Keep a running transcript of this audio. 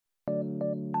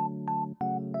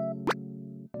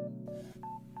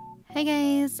Hi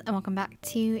guys, and welcome back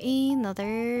to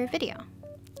another video.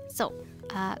 So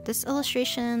this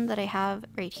illustration that I have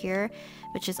right here,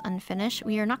 which is unfinished,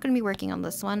 we are not going to be working on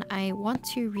this one. I want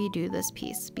to redo this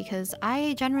piece because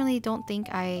I generally don't think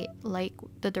I like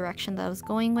the direction that I was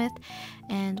going with,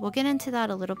 and we'll get into that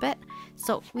a little bit.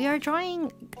 So we are drawing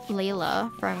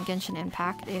Layla from Genshin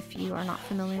Impact, if you are not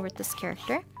familiar with this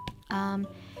character.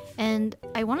 And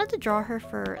I wanted to draw her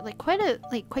for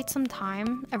quite some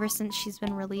time, ever since she's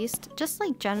been released. Just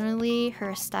like generally her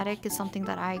aesthetic is something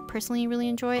that I personally really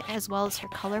enjoy, as well as her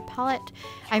color palette.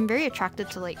 I'm very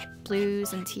attracted to like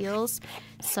blues and teals,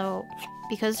 so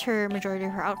because her majority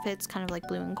of her outfits kind of like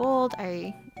blue and gold,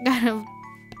 I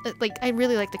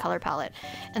really like the color palette.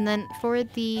 And then for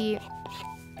the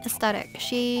aesthetic,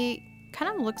 she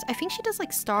kind of looks, I think she does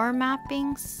like star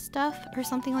mapping stuff or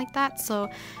something like that, so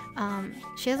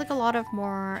she has like a lot of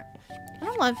more, I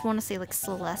don't know if I want to say like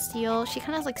celestial, she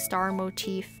kind of has like star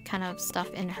motif kind of stuff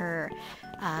in her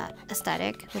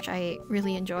aesthetic, which I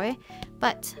really enjoy.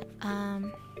 But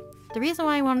the reason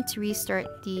why I wanted to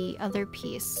restart the other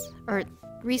piece, or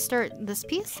restart this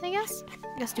piece, I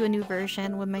guess do a new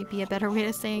version might be a better way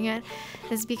of saying it,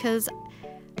 is because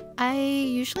I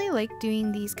usually like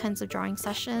doing these kinds of drawing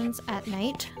sessions at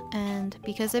night, and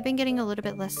because I've been getting a little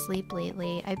bit less sleep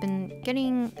lately, I've been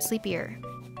getting sleepier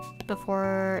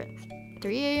before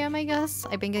 3 a.m. I guess.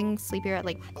 I've been getting sleepier at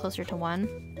like closer to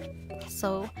 1.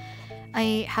 So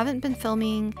I haven't been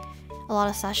filming a lot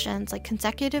of sessions like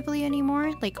consecutively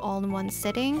anymore, like all in one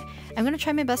sitting. I'm gonna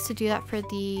try my best to do that for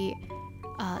the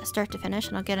start to finish,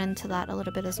 and I'll get into that a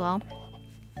little bit as well.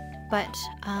 But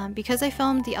because I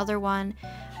filmed the other one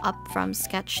up from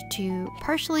sketch to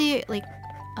partially like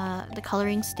the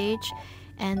coloring stage,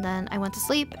 and then I went to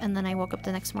sleep, and then I woke up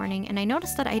the next morning and I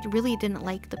noticed that I really didn't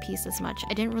like the piece as much.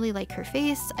 I didn't really like her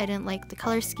face, I didn't like the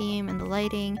color scheme and the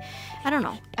lighting. I don't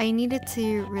know, I needed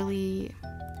to really,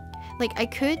 like, I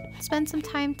could spend some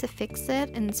time to fix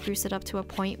it and spruce it up to a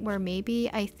point where maybe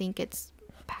I think it's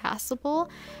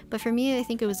passable, but for me I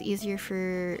think it was easier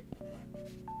for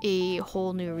a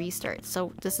whole new restart.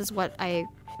 So this is what I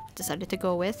decided to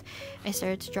go with. I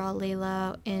started to draw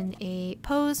Layla in a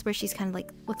pose where she's kind of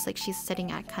like, looks like she's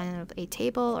sitting at kind of a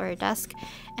table or a desk,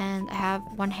 and I have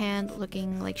one hand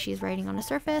looking like she's writing on a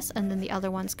surface, and then the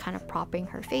other one's kind of propping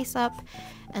her face up.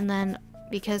 And then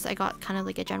because I got kind of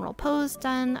like a general pose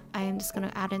done, I'm just going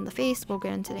to add in the face, we'll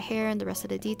get into the hair and the rest of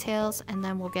the details, and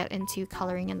then we'll get into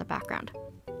coloring in the background.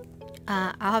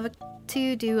 I'll have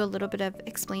to do a little bit of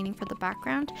explaining for the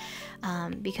background,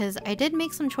 because I did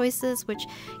make some choices which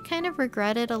kind of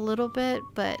regretted a little bit,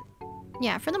 but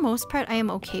yeah, for the most part I am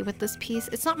okay with this piece.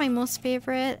 It's not my most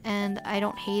favorite and I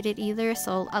don't hate it either,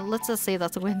 so let's just say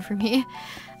that's a win for me.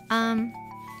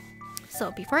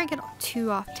 So before I get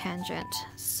too off tangent,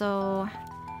 so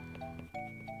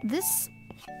this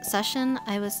session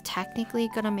I was technically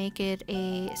gonna make it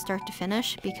a start to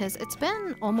finish because it's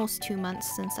been almost 2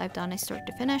 months since I've done a start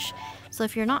to finish. So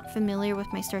if you're not familiar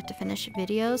with my start to finish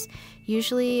videos,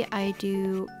 usually I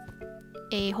do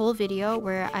a whole video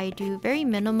where I do very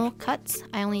minimal cuts.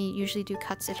 I only usually do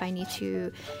cuts if I need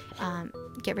to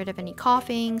get rid of any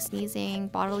coughing, sneezing,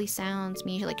 bodily sounds,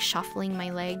 me like shuffling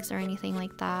my legs or anything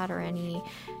like that, or any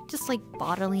just like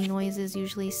bodily noises.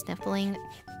 Usually sniffling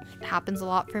happens a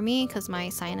lot for me because my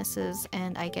sinuses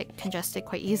and I get congested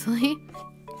quite easily.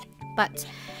 But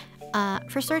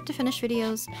for start to finish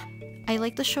videos, I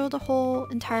like to show the whole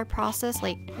entire process,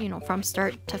 like, you know, from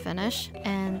start to finish,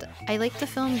 and I like to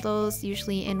film those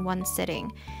usually in one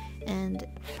sitting. And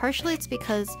partially it's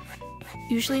because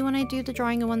usually when I do the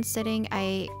drawing in one sitting,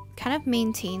 I kind of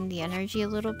maintain the energy a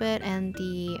little bit and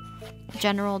the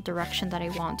general direction that I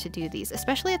want to do these,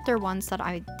 especially if they're ones that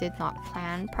I did not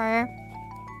plan prior.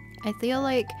 I feel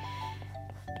like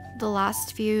the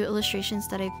last few illustrations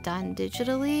that I've done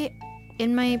digitally,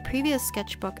 in my previous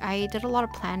sketchbook, I did a lot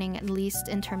of planning, at least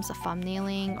in terms of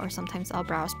thumbnailing, or sometimes I'll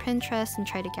browse Pinterest and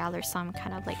try to gather some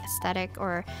kind of like aesthetic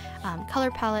or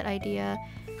color palette idea.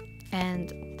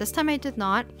 And this time I did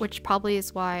not, which probably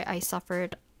is why I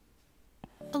suffered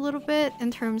a little bit in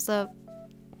terms of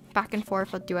back and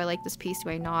forth of, do I like this piece, do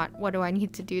I not, what do I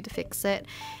need to do to fix it.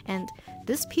 And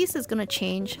this piece is gonna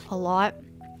change a lot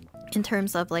in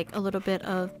terms of like a little bit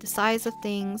of the size of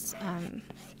things,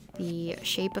 the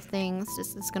shape of things.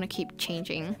 This is gonna keep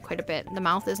changing quite a bit. The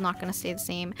mouth is not gonna stay the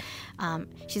same.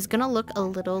 She's gonna look a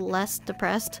little less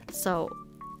depressed, so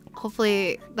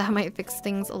hopefully that might fix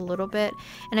things a little bit.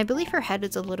 And I believe her head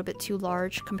is a little bit too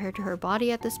large compared to her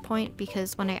body at this point,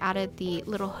 because when I added the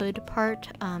little hood part,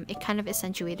 it kind of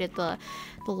accentuated the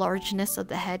largeness of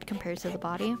the head compared to the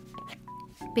body.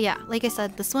 But yeah, like I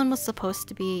said, this one was supposed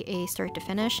to be a start to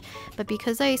finish, but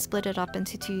because I split it up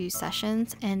into 2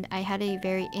 sessions and I had a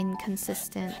very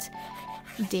inconsistent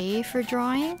day for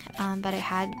drawing, but I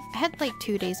had like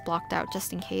 2 days blocked out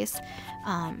just in case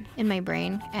in my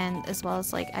brain, and as well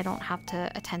as like I don't have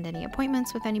to attend any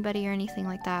appointments with anybody or anything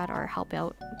like that, or help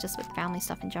out just with family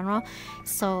stuff in general.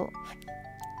 So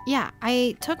yeah,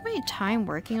 I took my time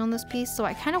working on this piece, so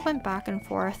I kind of went back and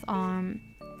forth on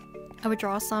I would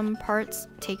draw some parts,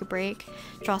 take a break,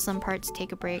 draw some parts,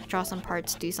 take a break, draw some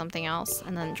parts, do something else,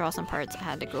 and then draw some parts, I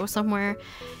had to go somewhere,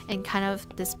 and kind of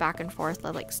this back and forth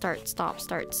of like start,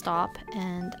 stop,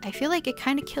 and I feel like it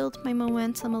kind of killed my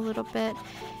momentum a little bit,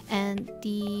 and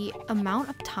the amount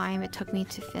of time it took me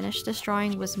to finish this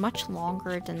drawing was much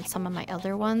longer than some of my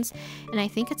other ones, and I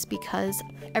think it's because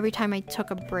every time I took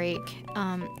a break,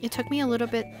 it took me a little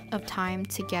bit of time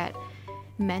to get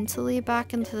mentally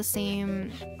back into the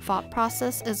same thought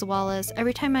process, as well as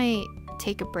every time I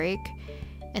take a break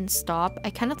and stop, I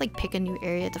kind of like pick a new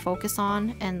area to focus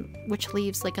on, and which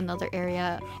leaves like another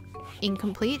area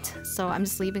incomplete. So I'm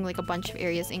just leaving like a bunch of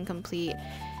areas incomplete,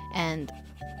 and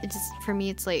it just, for me,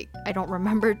 it's like I don't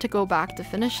remember to go back to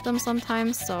finish them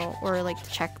sometimes, so, or like to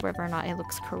check whether or not it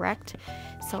looks correct.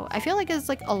 So I feel like it's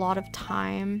like a lot of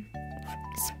time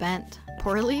spent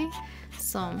poorly.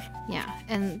 So yeah,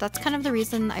 and that's kind of the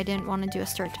reason I didn't want to do a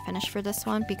start to finish for this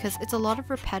one, because it's a lot of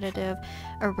repetitive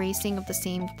erasing of the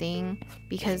same thing,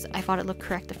 because I thought it looked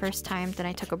correct the first time, then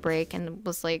I took a break and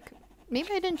was like, maybe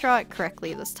I didn't draw it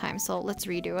correctly this time, so let's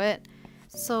redo it.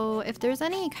 So if there's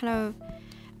any kind of,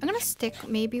 I'm gonna stick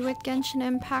maybe with Genshin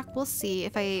Impact. We'll see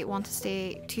if I want to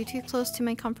stay too close to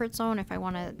my comfort zone, if I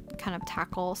want to kind of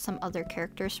tackle some other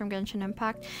characters from Genshin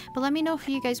Impact. But let me know if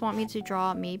you guys want me to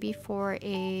draw maybe for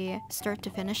a start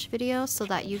to finish video, so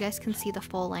that you guys can see the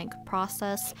full length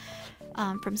process,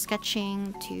 from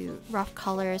sketching to rough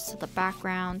colors to the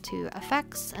background to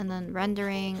effects, and then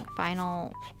rendering,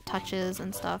 final touches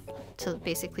and stuff to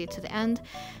basically to the end.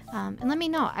 And let me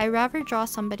know. I'd rather draw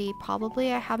somebody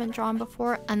probably I haven't drawn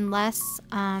before, unless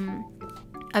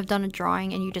I've done a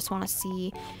drawing and you just want to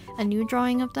see a new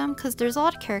drawing of them, because there's a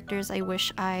lot of characters I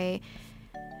wish I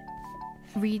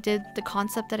redid the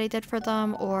concept that I did for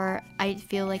them, or I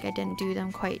feel like I didn't do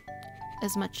them quite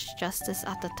as much justice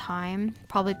at the time,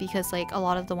 probably because like a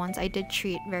lot of the ones I did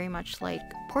treat very much like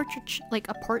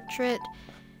a portrait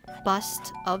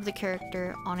bust of the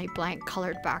character on a blank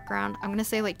colored background. I'm gonna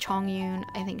say like Chongyun,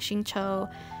 I think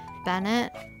Xingqiu,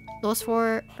 Bennett, those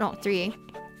 4, no 3.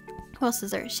 Who else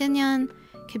is there? Xinyan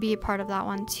could be a part of that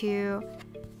one too.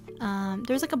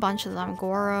 There's like a bunch of them,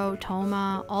 Goro,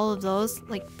 Toma, all of those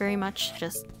like very much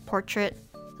just portrait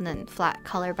and then flat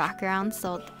color background.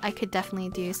 So I could definitely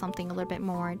do something a little bit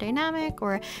more dynamic,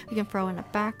 or we can throw in a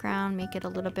background, make it a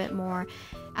little bit more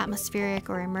atmospheric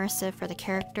or immersive for the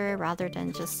character, rather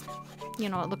than just, you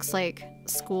know, it looks like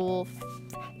school,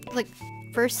 like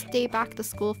first day back to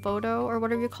school photo, or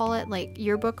whatever you call it, like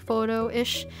yearbook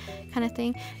photo-ish kind of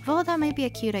thing. Oh, that might be a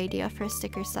cute idea for a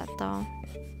sticker set though.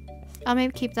 I'll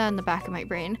maybe keep that in the back of my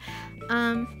brain.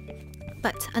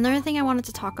 But another thing I wanted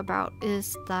to talk about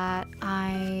is that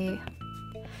how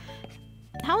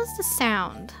is the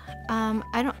sound? I'm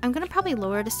gonna probably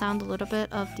lower the sound a little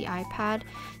bit of the iPad.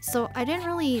 So I didn't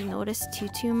really notice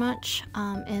too much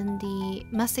in the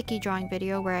Maseki drawing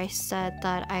video where I said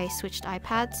that I switched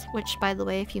iPads, which by the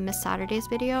way, if you missed Saturday's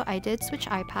video, I did switch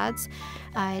iPads.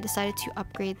 I decided to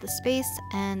upgrade the space,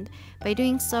 and by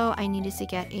doing so, I needed to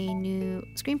get a new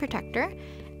screen protector,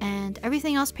 and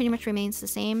everything else pretty much remains the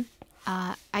same.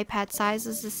 iPad size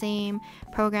is the same,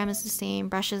 program is the same,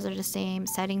 brushes are the same,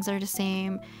 settings are the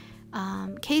same,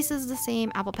 case is the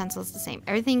same, Apple Pencil is the same.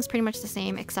 Everything's pretty much the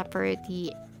same except for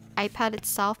the iPad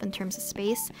itself in terms of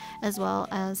space, as well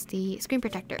as the screen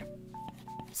protector.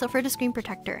 So for the screen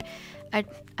protector,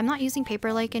 I'm not using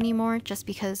Paperlike anymore, just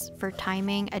because for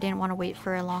timing, I didn't want to wait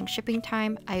for a long shipping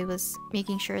time. I was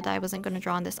making sure that I wasn't going to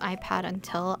draw on this iPad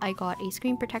until I got a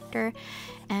screen protector,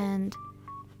 and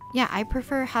yeah, I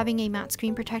prefer having a matte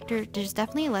screen protector. There's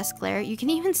definitely less glare. You can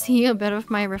even see a bit of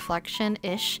my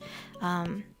reflection-ish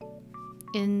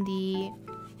in the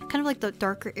kind of like the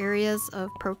darker areas of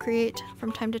Procreate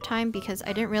from time to time, because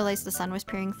I didn't realize the sun was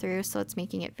peering through, so it's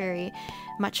making it very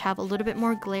much have a little bit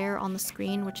more glare on the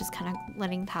screen, which is kind of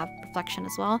letting it have reflection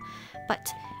as well.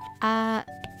 But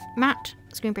matte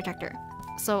screen protector.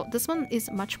 So this one is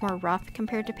much more rough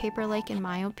compared to Paperlike in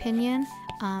my opinion.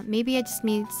 Maybe it just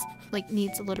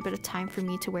needs a little bit of time for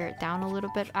me to wear it down a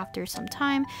little bit after some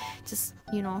time, just,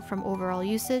 you know, from overall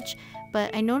usage.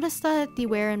 But I noticed that the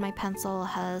wear in my pencil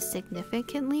has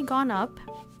significantly gone up,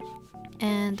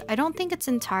 and I don't think it's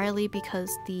entirely because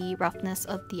the roughness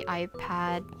of the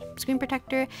iPad screen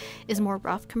protector is more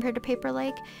rough compared to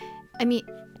Paperlike. I mean,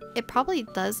 it probably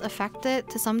does affect it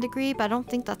to some degree, but I don't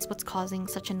think that's what's causing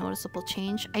such a noticeable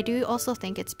change. I do also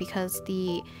think it's because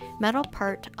the metal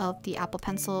part of the Apple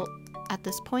Pencil at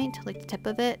this point, like the tip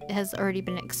of it, has already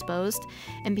been exposed,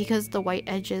 and because the white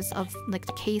edges of like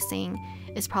the casing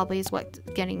is probably what's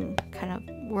getting kind of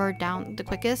wore down the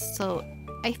quickest. So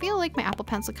I feel like my Apple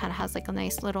Pencil kind of has like a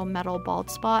nice little metal bald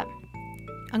spot.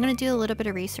 I'm going to do a little bit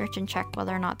of research and check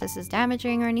whether or not this is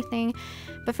damaging or anything,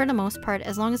 but for the most part,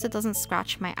 as long as it doesn't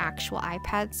scratch my actual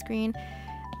iPad screen,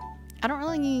 I don't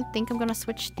really think I'm going to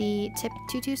switch the tip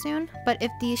too soon. But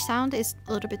if the sound is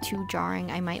a little bit too jarring,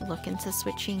 I might look into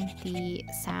switching the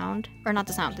sound, or not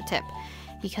the sound, the tip,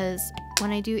 because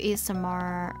when I do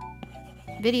ASMR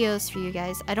videos for you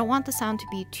guys, I don't want the sound to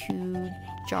be too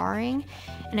jarring,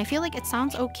 and I feel like it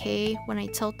sounds okay when I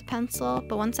tilt the pencil,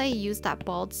 but once I use that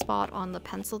bald spot on the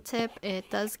pencil tip, it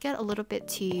does get a little bit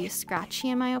too scratchy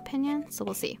in my opinion, so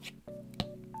we'll see.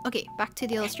 Okay, back to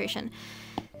the illustration.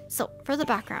 So for the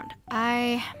background,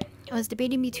 I was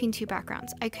debating between two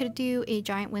backgrounds. I could do a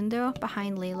giant window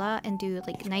behind Layla and do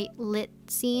like night lit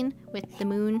scene with the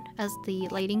moon as the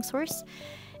lighting source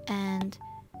and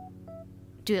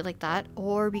do it like that,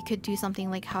 or we could do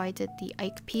something like how I did the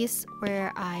Ike piece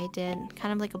where I did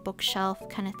kind of like a bookshelf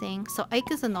kind of thing. So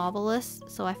Ike is a novelist,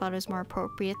 so I thought it was more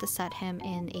appropriate to set him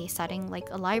in a setting like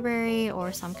a library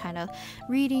or some kind of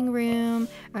reading room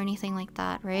or anything like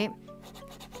that, right?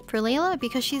 For Layla,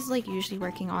 because she's like usually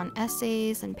working on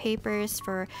essays and papers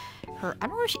for her, I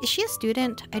don't know, is she a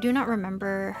student? I do not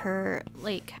remember her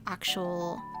like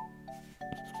actual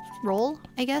role,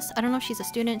 I guess. I don't know if she's a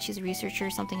student, she's a researcher,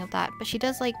 something of that, but she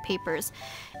does like papers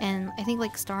and I think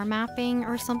like star mapping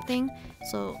or something.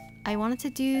 So I wanted to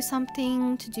do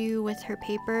something to do with her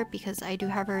paper because I do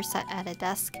have her set at a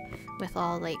desk with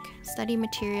all like study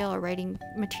material or writing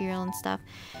material and stuff.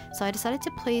 So I decided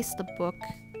to place the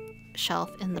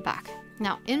bookshelf in the back.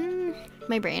 Now in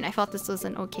my brain I thought this was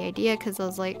an okay idea because I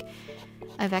was like,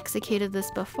 I've executed this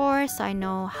before, so I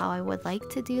know how I would like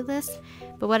to do this.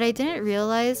 But what I didn't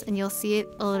realize, and you'll see it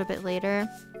a little bit later,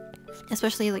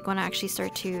 especially like when I actually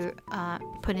start to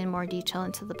put in more detail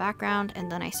into the background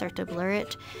and then I start to blur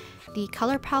it, the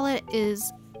color palette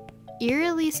is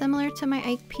eerily similar to my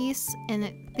Ike piece, and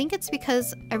I think it's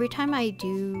because every time I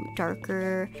do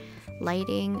darker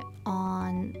lighting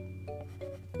on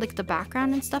like the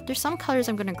background and stuff, there's some colors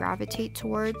I'm going to gravitate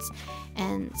towards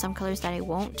and some colors that I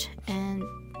won't, and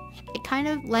it kind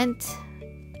of lent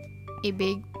a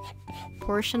big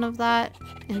portion of that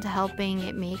into helping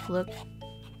it make look,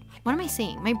 what am I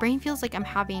saying? My brain feels like I'm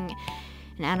having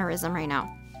an aneurysm right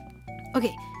now.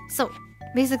 Okay, so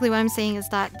basically what I'm saying is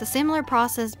that the similar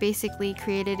process basically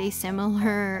created a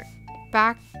similar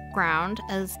background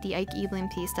as the Ike Evelyn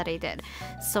piece that I did.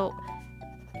 So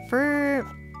for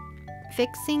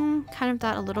fixing kind of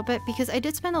that a little bit, because I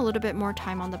did spend a little bit more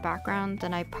time on the background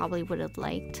than I probably would have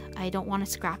liked. I don't want to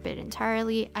scrap it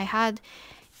entirely. I had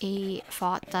a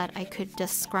thought that I could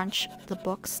just scrunch the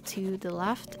books to the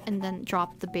left and then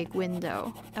drop the big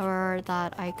window, or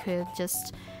that I could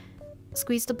just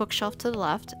squeeze the bookshelf to the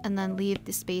left and then leave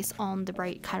the space on the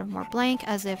right kind of more blank,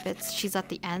 as if she's at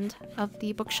the end of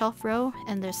the bookshelf row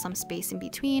and there's some space in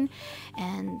between,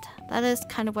 and that is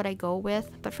kind of what I go with.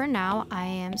 But for now I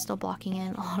am still blocking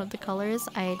in a lot of the colors.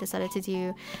 I decided to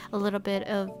do a little bit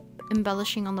of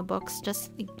embellishing on the books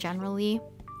just generally,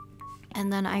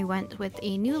 and then I went with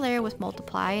a new layer with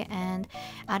multiply and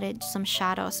added some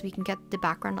shadow so we can get the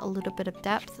background a little bit of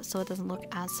depth so it doesn't look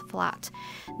as flat.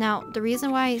 Now the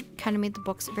reason why I kind of made the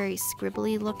books very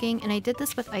scribbly looking, and I did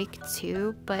this with Ike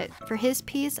too, but for his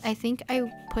piece I think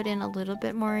I put in a little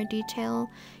bit more detail,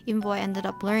 even though I ended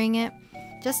up blurring it,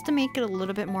 just to make it a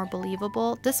little bit more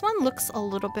believable. This one looks a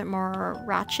little bit more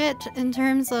ratchet in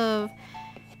terms of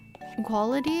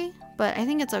quality, but I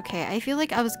think it's okay. I feel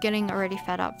like I was getting already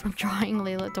fed up from drawing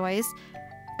Layla twice.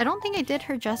 I don't think I did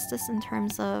her justice in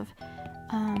terms of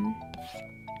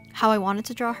how I wanted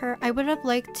to draw her. I would have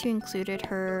liked to included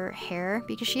her hair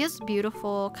because she has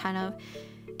beautiful kind of,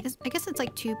 I guess it's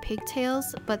like two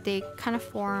pigtails, but they kind of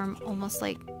form almost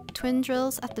like twin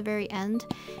drills at the very end,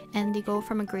 and they go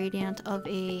from a gradient of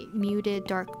a muted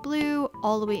dark blue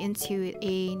all the way into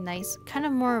a nice kind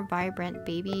of more vibrant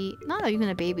baby, not even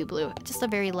a baby blue, just a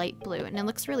very light blue, and it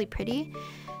looks really pretty.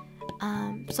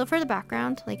 So for the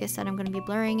background, like I said, I'm going to be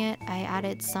blurring it. I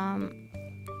added some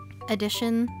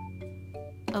addition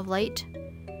of light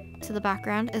to the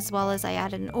background, as well as I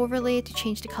added an overlay to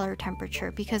change the color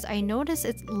temperature because I noticed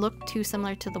it looked too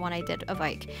similar to the one I did of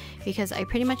Ike, because I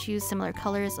pretty much used similar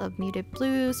colors of muted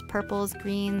blues, purples,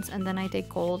 greens, and then I did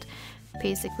gold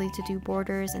basically to do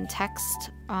borders and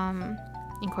text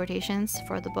in quotations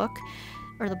for the book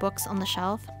or the books on the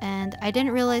shelf. And I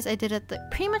didn't realize I did it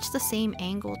pretty much the same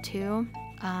angle too,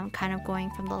 kind of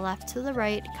going from the left to the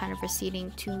right, kind of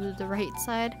receding to the right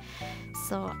side.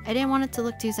 So I didn't want it to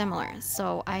look too similar,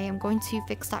 so I am going to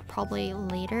fix that probably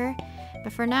later.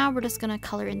 But for now, we're just gonna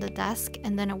color in the desk,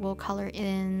 and then it will color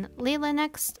in Layla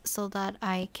next so that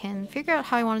I can figure out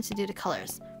how I wanted to do the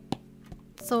colors.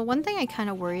 So one thing I kind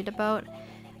of worried about,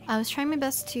 I was trying my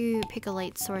best to pick a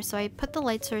light source, so I put the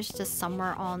light source just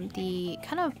somewhere on the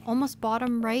kind of almost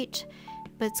bottom right,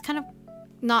 but it's kind of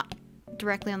not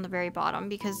directly on the very bottom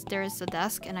because there is the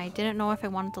desk, and I didn't know if I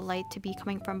wanted the light to be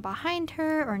coming from behind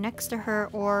her or next to her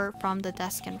or from the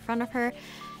desk in front of her.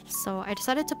 So I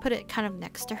decided to put it kind of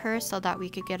next to her so that we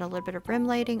could get a little bit of rim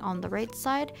lighting on the right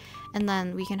side, and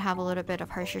then we can have a little bit of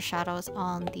harsher shadows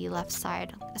on the left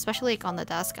side. Especially like on the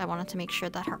desk, I wanted to make sure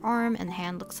that her arm and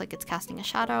hand looks like it's casting a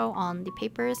shadow on the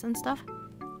papers and stuff.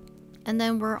 And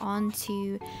then we're on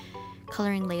to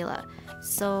coloring Layla.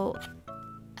 So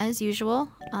as usual,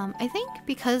 I think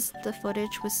because the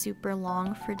footage was super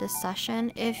long for this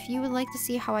session, if you would like to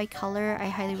see how I color, I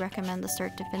highly recommend the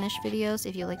start to finish videos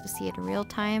if you like to see it in real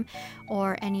time,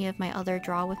 or any of my other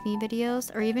draw with me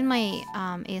videos, or even my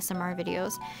ASMR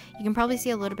videos. You can probably see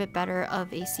a little bit better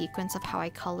of a sequence of how I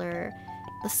color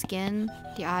the skin,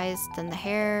 the eyes, then the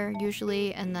hair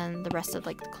usually, and then the rest of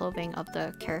like the clothing of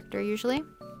the character usually.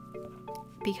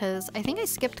 Because I think I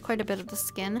skipped quite a bit of the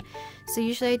skin. So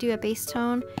usually I do a base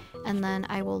tone, and then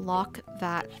I will lock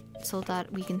that so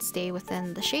that we can stay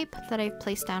within the shape that I've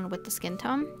placed down with the skin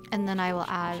tone. And then I will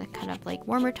add kind of like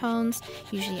warmer tones,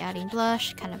 usually adding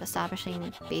blush, kind of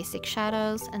establishing basic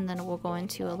shadows, and then we'll go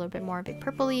into a little bit more of a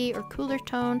purpley or cooler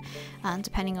tone,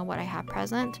 depending on what I have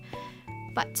present.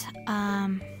 But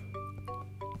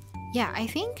yeah, I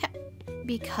think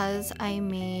because I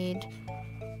made...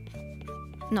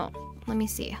 No. Let me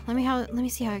see how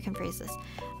I can phrase this.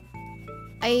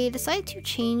 I decided to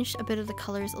change a bit of the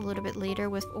colors a little bit later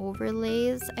with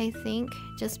overlays, I think,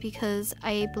 just because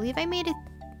I believe I made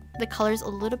the colors a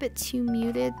little bit too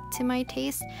muted to my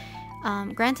taste.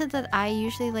 Granted that I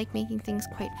usually like making things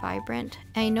quite vibrant.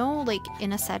 I know like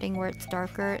in a setting where it's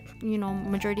darker, you know,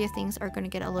 majority of things are going to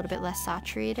get a little bit less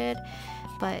saturated,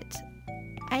 but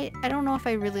I don't know if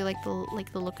I really like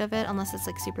the look of it unless it's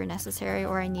like super necessary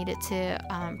or I need it to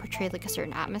portray like a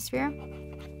certain atmosphere.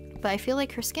 But I feel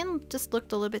like her skin just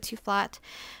looked a little bit too flat.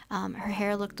 Her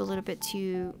hair looked a little bit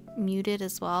too muted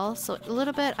as well. So a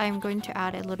little bit, I'm going to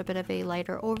add a little bit of a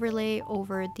lighter overlay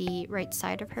over the right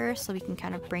side of her so we can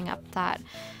kind of bring up that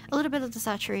a little bit of the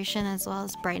saturation as well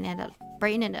as brighten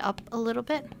it up a little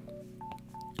bit.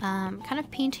 Kind of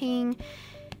painting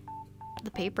the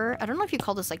paper. I don't know if you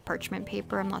call this like parchment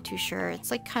paper, I'm not too sure.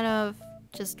 It's like kind of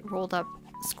just rolled up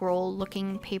scroll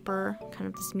looking paper, kind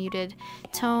of this muted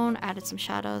tone. Added some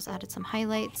shadows, added some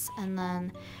highlights, and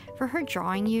then for her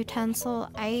drawing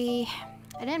utensil, I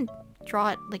didn't draw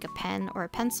it like a pen or a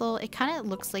pencil. It kind of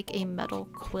looks like a metal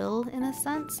quill in a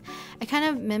sense. I kind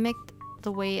of mimicked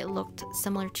the way it looked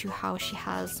similar to how she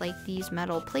has like these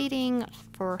metal plating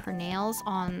for her nails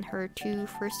on her two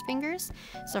first fingers.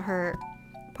 So her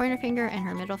pointer finger and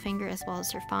her middle finger, as well as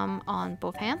her thumb on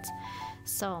both hands.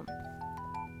 So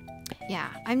yeah,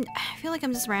 I feel like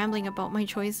I'm just rambling about my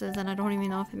choices and I don't even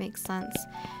know if it makes sense.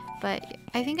 But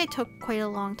I think I took quite a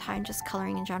long time just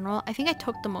coloring in general. I think I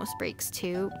took the most breaks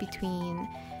too between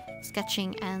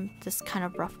sketching and this kind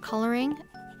of rough coloring.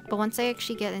 But once I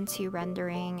actually get into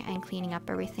rendering and cleaning up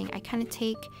everything, I kind of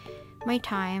take my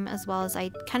time, as well as I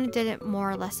kind of did it more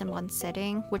or less in one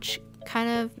sitting, which kind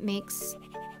of makes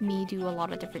me do a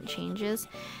lot of different changes.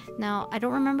 Now, I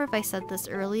don't remember if I said this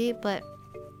earlier,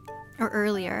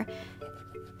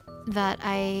 that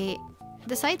I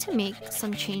decided to make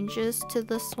some changes to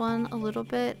this one a little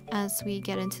bit as we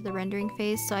get into the rendering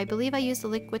phase. So I believe I used the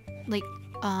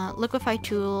liquify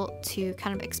tool to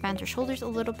kind of expand her shoulders a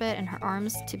little bit and her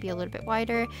arms to be a little bit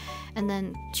wider, and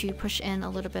then to push in a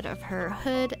little bit of her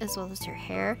hood as well as her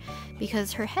hair,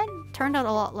 because her head turned out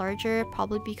a lot larger,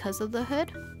 probably because of the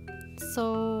hood.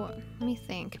 So let me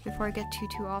think before I get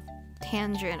too off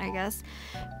tangent, I guess.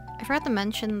 I forgot to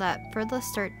mention that for the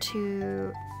start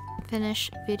to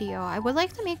finish video, I would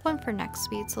like to make one for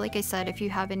next week. So like I said, if you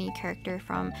have any character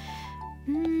from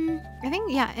I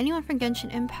think, yeah, anyone from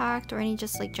Genshin Impact or any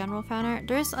just like general fan art.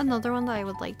 There's another one that I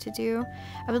would like to do.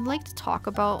 I would like to talk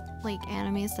about like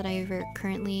animes that I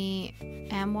currently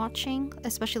am watching,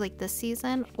 especially like this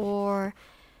season, or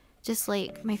just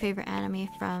like my favorite anime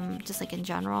from just like in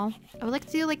general. I would like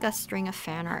to do like a string of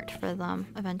fan art for them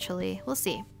eventually. We'll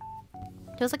see.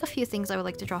 There's like a few things I would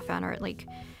like to draw fan art like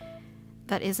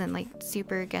that isn't like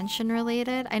super Genshin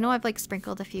related. I know I've like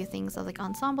sprinkled a few things of like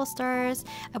ensemble stars.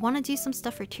 I want to do some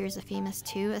stuff for Tears of Femus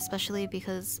too, especially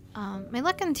because my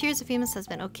luck in Tears of Femus has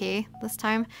been okay this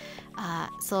time.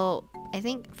 So I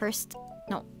think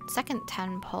second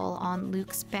 10 pull on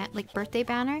Luke's like birthday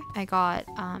banner, I got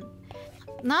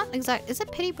not exact, is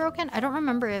it pity broken? I don't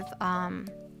remember if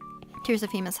Tears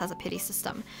of Femus has a pity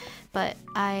system, but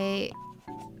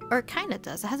or it kind of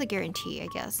does. It has a guarantee, I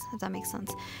guess, if that makes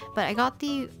sense. But I got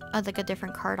the like a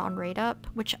different card on Raid Up,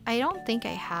 which I don't think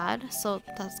I had, so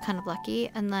that's kind of lucky.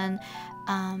 And then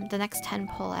the next 10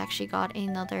 pull, I actually got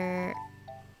another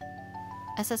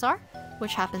SSR,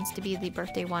 which happens to be the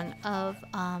birthday one of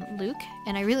Luke,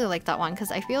 and I really like that one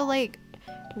because I feel like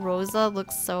Rosa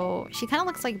looks she kind of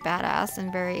looks like badass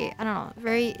and very, I don't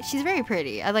know, she's very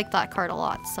pretty. I like that card a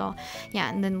lot. So yeah,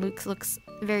 and then Luke looks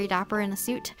very dapper in a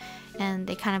suit, and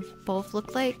they kind of both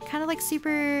look like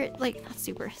super, like not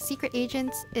super, secret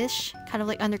agents-ish, kind of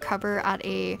like undercover at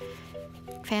a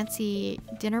fancy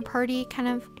dinner party kind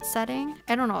of setting.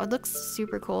 I don't know, it looks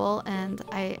super cool, and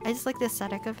I just like the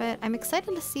aesthetic of it. I'm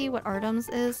excited to see what Artem's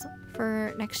is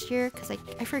for next year, because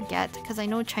I forget, because I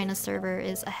know China's server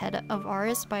is ahead of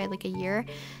ours by like a year.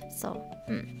 So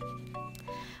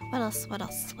what else?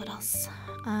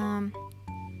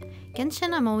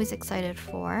 Genshin I'm always excited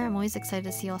for. I'm always excited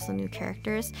to see also new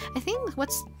characters. I think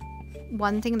what's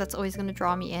one thing that's always going to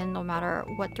draw me in, no matter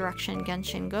what direction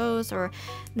Genshin goes, or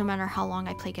no matter how long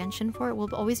I play Genshin for, it will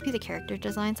always be the character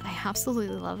designs. I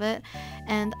absolutely love it.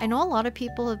 And I know a lot of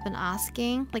people have been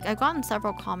asking, like I've gotten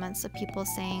several comments of people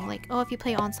saying like, oh, if you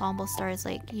play Ensemble Stars,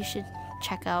 like you should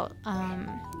check out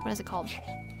what is it called,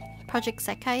 Project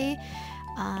Sekai,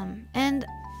 and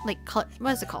like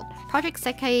what is it called, Project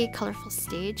Sekai Colorful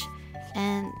Stage.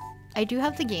 And I do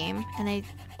have the game, and I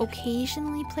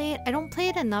occasionally play it. I don't play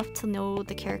it enough to know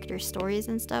the character stories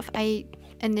and stuff. I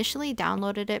initially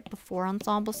downloaded it before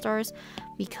Ensemble Stars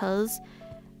because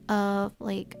of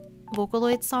like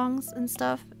Vocaloid songs and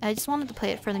stuff. I just wanted to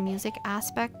play it for the music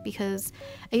aspect, because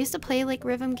I used to play like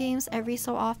rhythm games every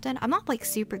so often. I'm not like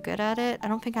super good at it. I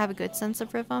don't think I have a good sense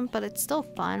of rhythm, but it's still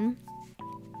fun.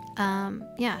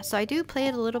 Yeah, so I do play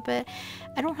it a little bit.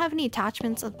 I don't have any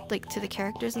attachments like to the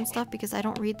characters and stuff, because I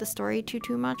don't read the story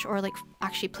too much, or like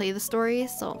actually play the story.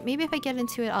 So maybe if I get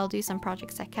into it, I'll do some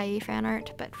Project Sekai fan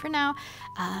art, but for now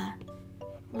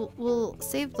we'll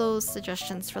save those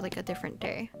suggestions for like a different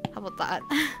day. How about that?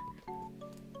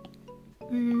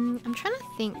 I'm trying to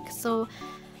think. So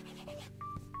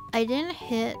I didn't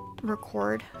hit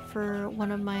record for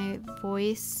one of my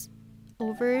voice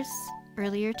overs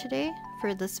earlier today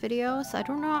for this video, so I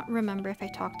do not remember if I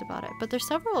talked about it, but there's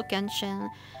several Genshin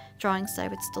drawings that I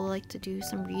would still like to do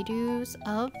some redos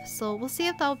of, so we'll see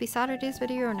if that will be Saturday's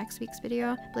video or next week's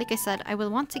video. But like I said, I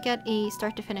will want to get a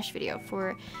start to finish video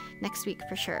for next week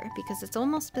for sure, because it's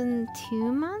almost been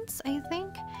 2 months, I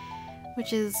think,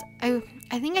 which is, I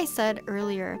think I said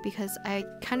earlier, because I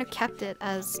kind of kept it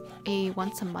as a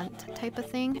once a month type of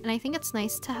thing, and I think it's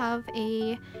nice to have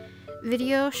a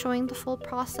video showing the full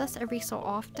process every so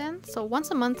often. So once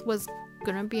a month was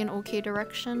gonna be an okay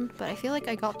direction, but I feel like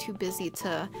I got too busy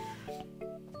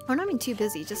or not even too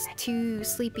busy, just too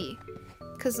sleepy,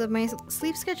 because my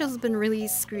sleep schedule has been really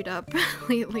screwed up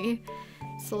lately.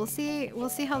 So we'll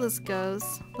see how this goes.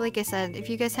 But like I said, if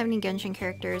you guys have any Genshin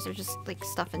characters or just like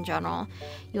stuff in general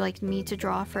you like me to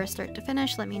draw for a start to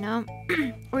finish, let me know.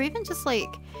 Or even just like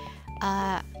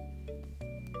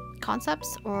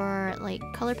concepts or like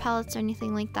color palettes or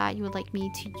anything like that you would like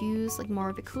me to use, like more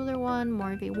of a cooler one,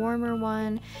 more of a warmer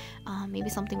one, maybe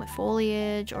something with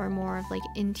foliage, or more of like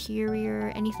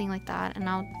interior, anything like that, and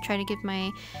I'll try to give my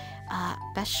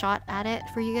best shot at it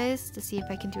for you guys to see if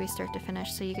I can do a start to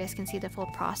finish, so you guys can see the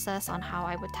full process on how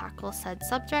I would tackle said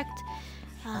subject.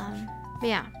 But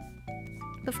yeah,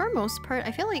 but for the most part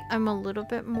I feel like I'm a little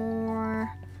bit more,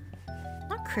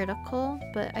 not critical,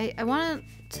 but I wanted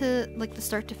to like the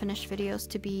start to finish videos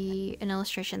to be an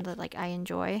illustration that like I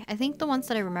enjoy. I think the ones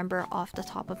that I remember off the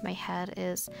top of my head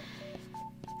is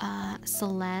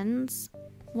Selene's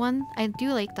one. I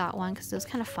do like that one because it was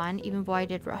kind of fun, even though I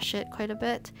did rush it quite a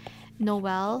bit.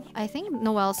 Noelle. I think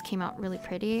Noelle's came out really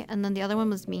pretty, and then the other one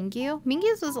was Mingyu.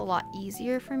 Mingyu's was a lot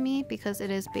easier for me because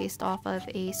it is based off of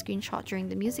a screenshot during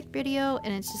the music video,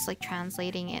 and it's just like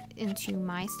translating it into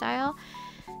my style.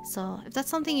 So if that's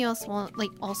something you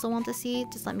also want to see,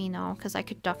 just let me know, because I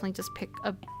could definitely just pick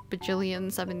a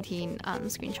bajillion 17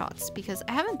 screenshots, because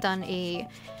I haven't done a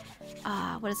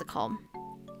what is it called,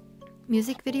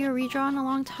 music video redraw in a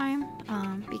long time,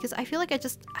 because I feel like I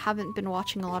just haven't been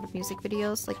watching a lot of music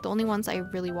videos. Like the only ones I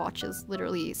really watch is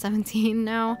literally 17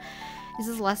 now. This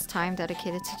is less time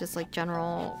dedicated to just like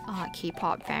general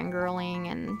K-pop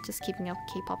fangirling and just keeping up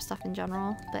with K-pop stuff in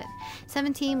general, but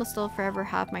 17 will still forever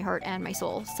have my heart and my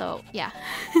soul, so yeah.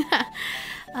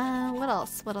 What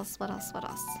else?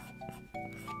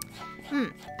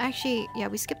 Actually, yeah,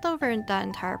 we skipped over that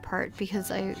entire part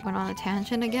because I went on a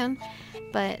tangent again,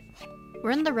 but we're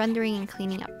in the rendering and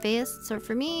cleaning up phase. So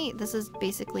for me, this is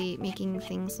basically making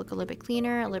things look a little bit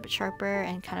cleaner, a little bit sharper,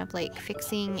 and kind of like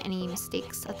fixing any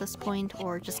mistakes at this point,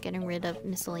 or just getting rid of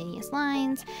miscellaneous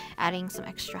lines, adding some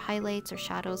extra highlights or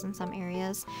shadows in some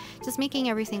areas, just making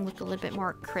everything look a little bit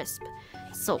more crisp.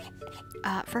 So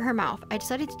for her mouth, I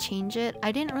decided to change it.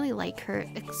 I didn't really like her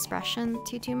expression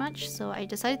too much, so I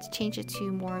decided to change it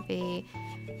to more of a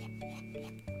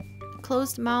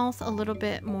closed mouth, a little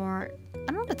bit more, I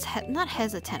don't know if it's not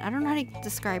hesitant. I don't know how to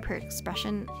describe her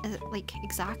expression like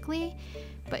exactly,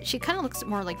 but she kind of looks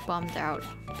more like bummed out,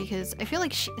 because I feel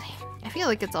like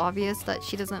it's obvious that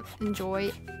she doesn't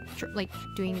enjoy like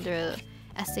doing the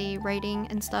essay writing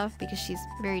and stuff, because she's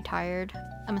very tired.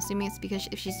 I'm assuming it's because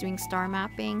if she's doing star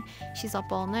mapping, she's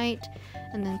up all night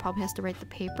and then probably has to write the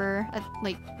paper at,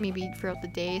 like maybe throughout the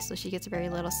day, so she gets very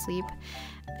little sleep.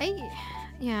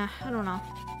 Yeah, I don't know.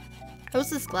 I was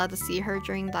just glad to see her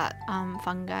during that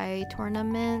fungi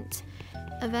tournament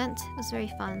event. It was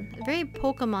very fun. Very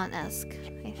Pokemon-esque,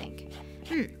 I think.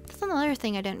 That's another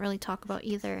thing I didn't really talk about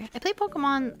either. I played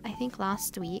Pokemon, I think,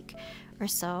 last week or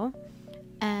so,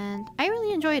 and I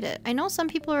really enjoyed it. I know some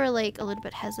people are like a little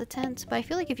bit hesitant, but I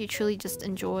feel like if you truly just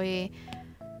enjoy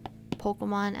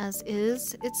Pokemon as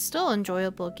is, it's still an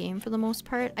enjoyable game for the most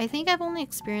part. I think I've only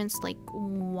experienced like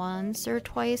once or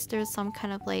twice there's some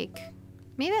kind of like,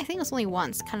 maybe I think it was only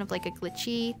once, kind of like a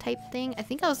glitchy type thing. I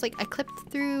think I was like, I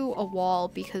clipped through a wall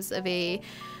because of a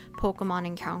Pokemon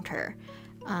encounter.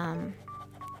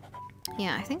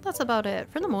 Yeah, I think that's about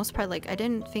it. For the most part, like, I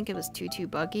didn't think it was too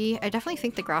buggy. I definitely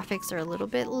think the graphics are a little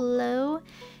bit low,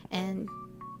 and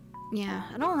yeah,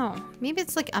 I don't know. Maybe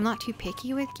it's like I'm not too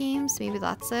picky with games, maybe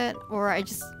that's it. Or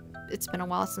it's been a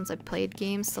while since I've played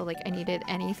games, so like I needed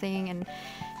anything and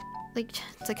like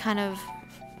to kind of,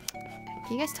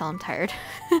 can you guys tell I'm tired?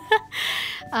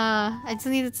 I just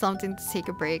needed something to take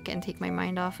a break and take my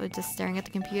mind off of just staring at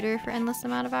the computer for endless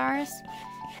amount of hours.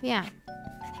 Yeah.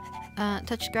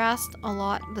 Touched grass a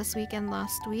lot this week and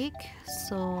last week,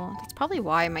 so that's probably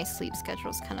why my sleep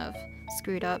schedule's kind of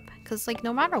screwed up, because like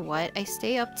no matter what, I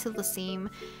stay up till the same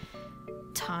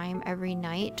time every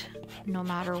night, no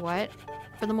matter what,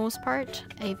 for the most part,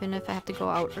 even if I have to go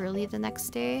out early the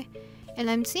next day. And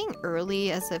I'm saying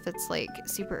early as if it's like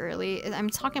super early.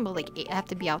 I'm talking about like I have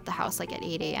to be out the house like at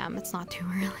 8 a.m. It's not too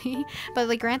early. But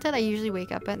like granted, I usually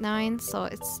wake up at 9, so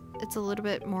it's a little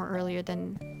bit more earlier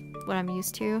than what I'm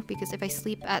used to, because if I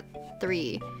sleep at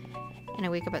 3 and I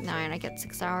wake up at 9, I get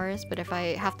 6 hours. But if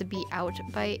I have to be out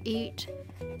by 8,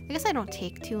 I guess I don't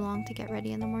take too long to get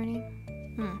ready in the morning.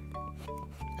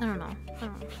 I don't know.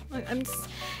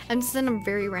 I'm just in a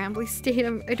very rambly state.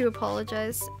 I do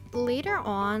apologize. Later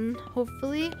on,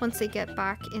 hopefully, once I get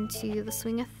back into the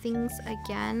swing of things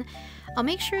again, I'll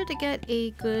make sure to get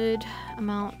a good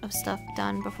amount of stuff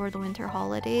done before the winter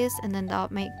holidays, and then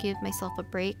that might give myself a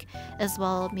break as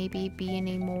well, maybe be in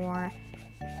a more,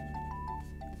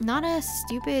 not a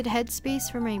stupid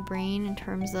headspace for my brain in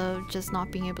terms of just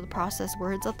not being able to process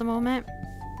words at the moment.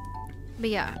 But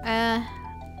yeah,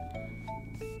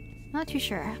 not too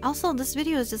sure. Also, this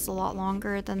video is just a lot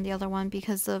longer than the other one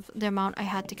because of the amount I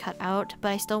had to cut out, but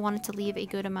I still wanted to leave a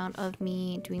good amount of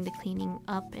me doing the cleaning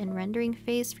up and rendering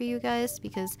phase for you guys,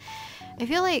 because I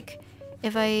feel like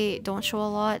if I don't show a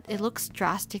lot, it looks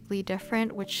drastically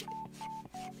different, which,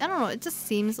 I don't know, it just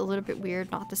seems a little bit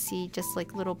weird not to see just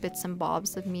like little bits and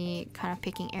bobs of me kind of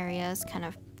picking areas, kind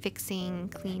of fixing,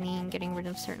 cleaning, getting rid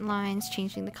of certain lines,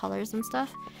 changing the colors and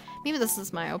stuff. Maybe this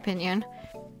is my opinion.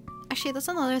 Actually, that's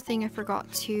another thing I forgot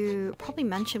to probably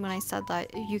mention when I said that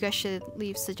you guys should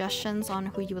leave suggestions on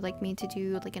who you would like me to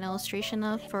do like an illustration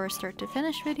of for a start to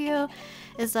finish video,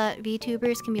 is that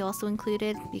VTubers can be also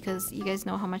included, because you guys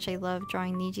know how much I love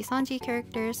drawing Niji Sanji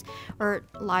characters, or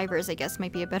livers I guess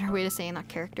might be a better way to say, not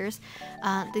characters,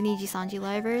 the Niji Sanji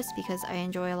livers, because I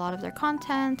enjoy a lot of their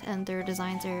content and their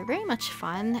designs are very much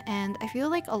fun, and I feel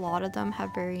like a lot of them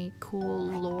have very cool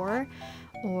lore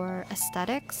or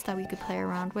aesthetics that we could play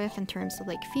around with in terms of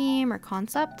like theme or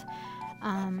concept.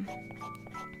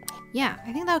 Yeah,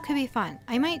 I think that could be fun.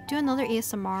 I might do another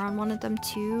ASMR on one of them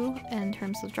too in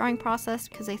terms of drawing process,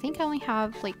 because I think I only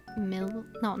have like no,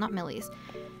 not Millie's.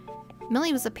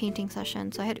 Millie was a painting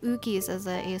session, so I had Uki's as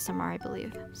a ASMR, I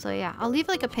believe. So yeah, I'll leave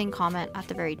like a pinned comment at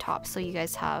the very top so you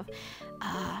guys have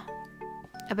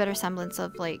a better semblance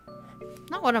of like,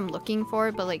 not what I'm looking for,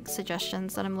 but like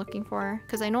suggestions that I'm looking for.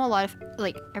 Because I know a lot of,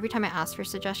 like, every time I ask for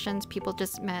suggestions, people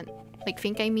just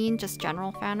think I mean just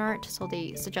general fan art. So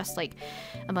they suggest like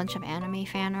a bunch of anime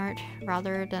fan art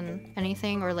rather than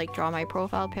anything, or like draw my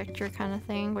profile picture kind of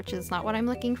thing, which is not what I'm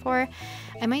looking for.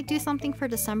 I might do something for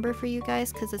December for you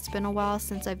guys, because it's been a while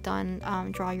since I've done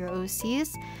draw your OCs.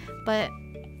 But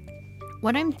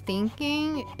what I'm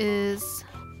thinking is,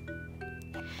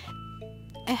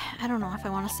 I don't know if I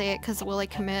want to say it, because will I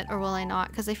commit or will I not?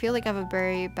 Because I feel like I have a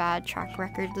very bad track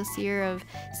record this year of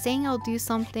saying I'll do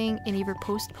something and either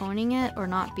postponing it or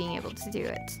not being able to do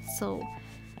it. So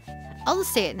I'll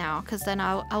just say it now, because then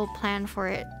I'll plan for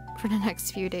it for the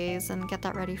next few days and get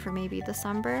that ready for maybe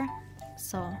December.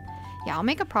 So yeah, I'll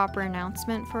make a proper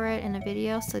announcement for it in a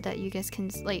video so that you guys can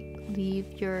like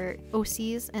leave your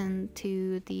OCs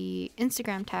into the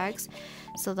Instagram tags,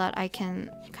 so that I can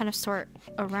kind of sort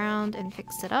around and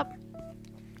fix it up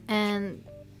and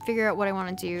figure out what I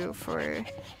want to do for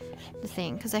the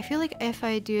thing. Because I feel like if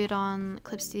I do it on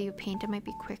Clip Studio Paint, it might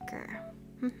be quicker.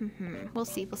 We'll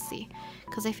see, we'll see.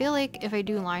 Because I feel like if I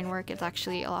do line work, it's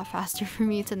actually a lot faster for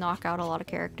me to knock out a lot of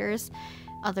characters,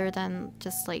 other than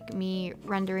just like me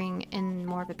rendering in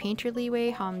more of a painterly way,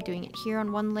 how I'm doing it here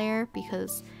on one layer,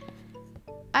 because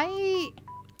I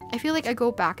feel like I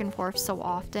go back and forth so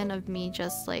often of me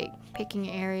just like picking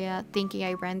an area, thinking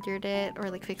I rendered it or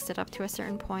like fixed it up to a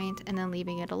certain point, and then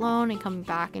leaving it alone and coming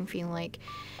back and feeling like,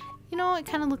 you know, it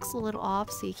kind of looks a little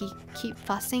off, so you keep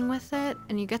fussing with it,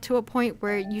 and you get to a point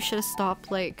where you should have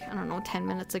stopped like, I don't know, 10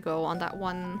 minutes ago on that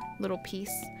one little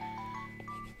piece.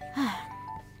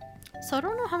 So I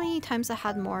don't know how many times I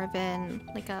had more of an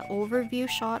like an overview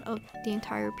shot of the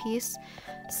entire piece.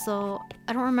 So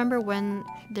I don't remember when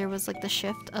there was like the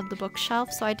shift of the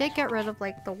bookshelf. So I did get rid of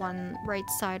like the one right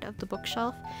side of the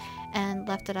bookshelf and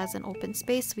left it as an open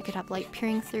space so we could have light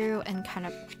peering through and kind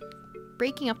of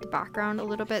breaking up the background a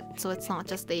little bit, so it's not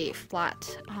just a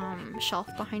flat shelf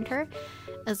behind her,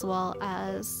 as well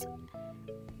as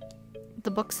the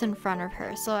books in front of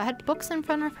her. So I had books in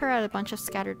front of her, I had a bunch of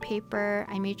scattered paper.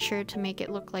 I made sure to make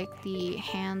it look like the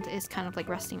hand is kind of like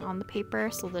resting on the paper,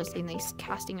 so there's a nice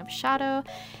casting of shadow,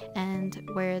 and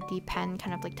where the pen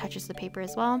kind of like touches the paper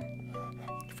as well.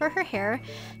 For her hair,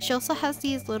 she also has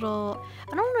these little,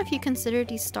 I don't know if you consider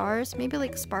these stars, maybe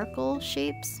like sparkle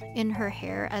shapes in her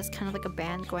hair as kind of like a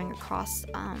band going across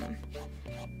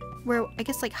where I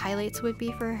guess like highlights would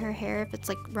be for her hair if it's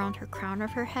like around her crown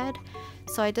of her head.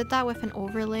 So I did that with an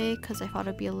overlay because I thought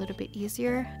it'd be a little bit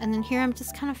easier. And then here I'm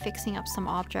just kind of fixing up some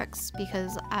objects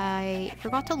because I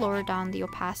forgot to lower down the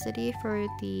opacity for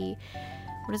the,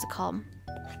 what is it called?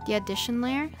 The addition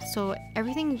layer. So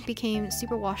everything became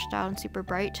super washed out and super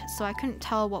bright, so I couldn't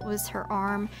tell what was her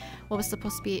arm, what was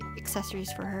supposed to be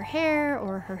accessories for her hair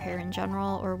or her hair in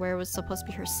general, or where was supposed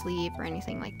to be her sleeve or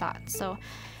anything like that. So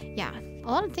yeah, a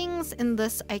lot of things in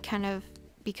this I kind of,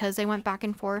 because I went back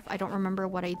and forth, I don't remember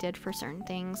what I did for certain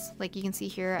things. Like you can see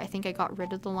here, I think I got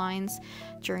rid of the lines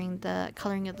during the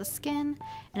coloring of the skin,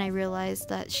 and I realized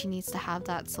that she needs to have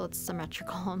that so it's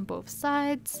symmetrical on both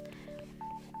sides.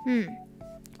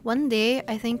 One day,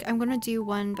 I think I'm gonna do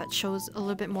one that shows a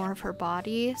little bit more of her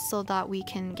body so that we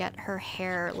can get her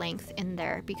hair length in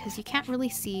there, because you can't really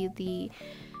see the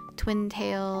twin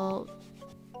tail.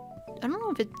 I don't know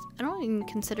if it's, I don't even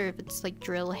consider if it's like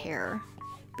drill hair,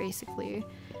 basically.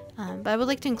 But I would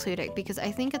like to include it because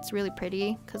I think it's really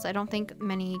pretty, because I don't think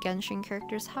many Genshin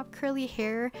characters have curly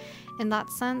hair in that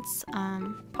sense.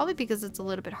 Probably because it's a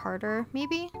little bit harder,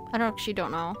 maybe? I actually don't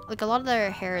know. Like a lot of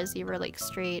their hair is either like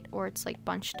straight or it's like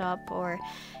bunched up or,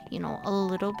 you know, a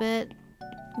little bit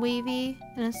wavy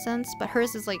in a sense, but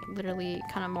hers is like literally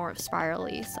kind of more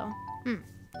spirally, so. And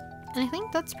I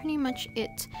think that's pretty much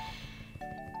it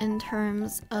in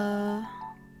terms of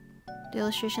the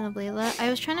illustration of Layla. I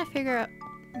was trying to figure out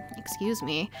excuse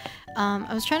me,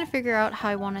 I was trying to figure out how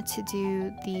I wanted to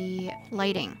do the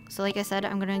lighting. So like I said,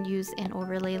 I'm gonna use an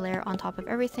overlay layer on top of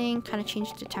everything, kind of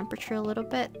change the temperature a little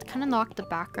bit, kind of knock the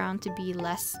background to be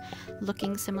less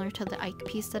looking similar to the Ike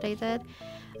piece that I did.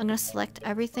 I'm gonna select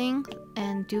everything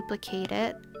and duplicate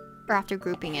it, or after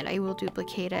grouping it, I will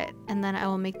duplicate it, and then I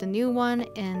will make the new one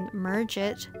and merge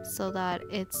it so that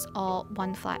it's all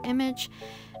one flat image.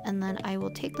 And then I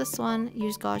will take this one,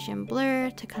 use Gaussian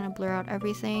blur to kind of blur out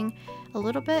everything a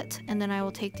little bit, and then I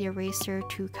will take the eraser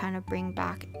to kind of bring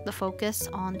back the focus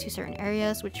onto certain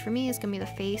areas, which for me is gonna be the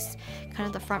face, kind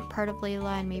of the front part of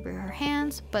Layla and maybe her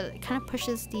hands, but it kind of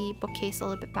pushes the bookcase a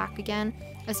little bit back again,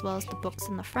 as well as the books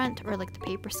in the front, or like the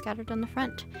paper scattered on the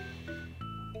front.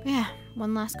 But yeah,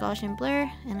 one last Gaussian blur,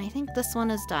 and I think this one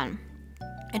is done.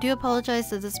 I do apologize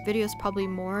that this video is probably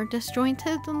more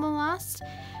disjointed than the last.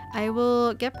 I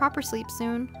will get proper sleep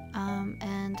soon,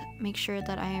 and make sure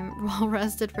that I am well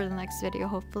rested for the next video,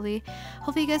 hopefully.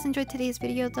 Hopefully you guys enjoyed today's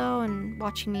video though, and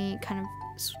watching me kind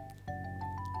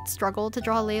of struggle to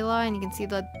draw Layla, and you can see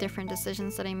the different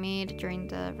decisions that I made during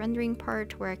the rendering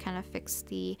part, where I kind of fixed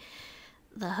the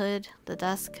hood, the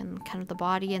desk, and kind of the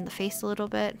body and the face a little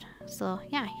bit. So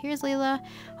yeah, here's Layla.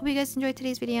 Hope you guys enjoyed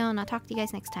today's video, and I'll talk to you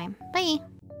guys next time. Bye!